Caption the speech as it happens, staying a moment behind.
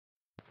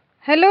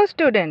Hello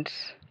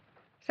students,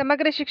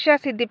 Samagra Shiksha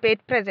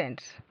Siddipet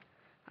presents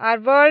Our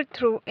World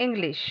Through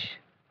English,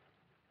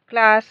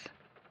 Class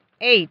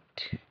 8,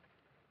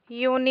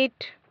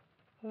 Unit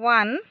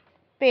 1,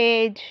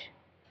 Page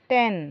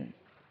 10.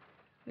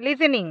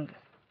 Listening.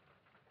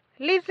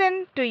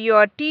 Listen to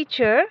your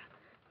teacher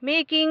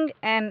making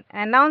an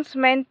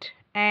announcement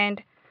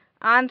and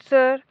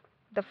answer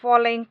the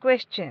following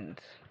questions.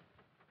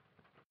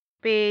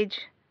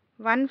 Page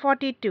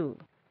 142.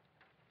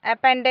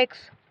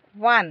 Appendix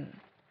 1.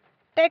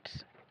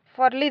 Text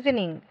for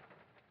listening.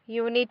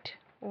 Unit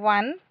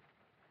 1.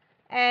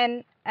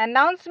 An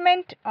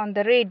announcement on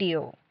the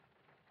radio.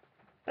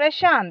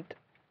 Prashant,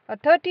 a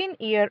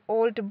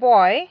 13-year-old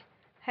boy,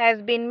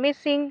 has been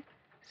missing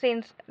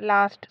since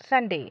last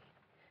Sunday.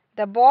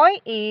 The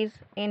boy is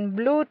in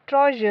blue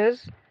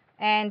trousers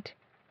and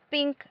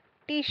pink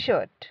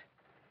t-shirt.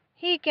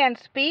 He can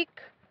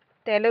speak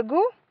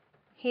Telugu,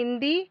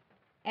 Hindi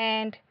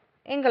and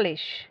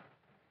English.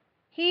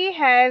 He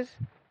has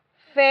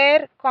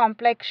fair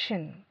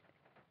complexion.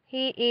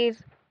 He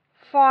is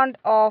fond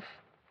of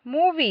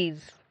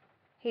movies.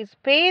 His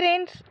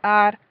parents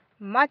are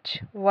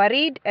much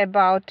worried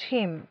about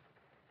him.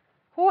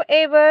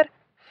 Whoever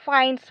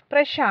finds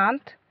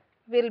Prashant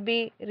will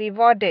be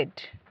rewarded.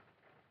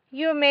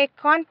 You may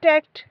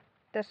contact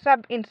the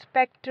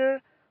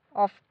Sub-Inspector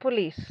of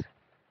Police,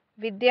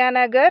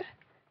 Vidyanagar,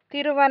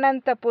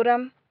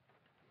 Thiruvananthapuram.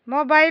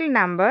 Mobile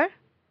number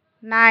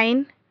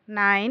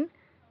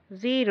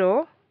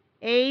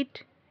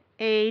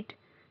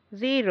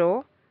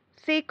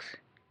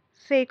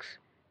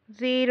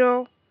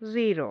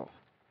 9908806600.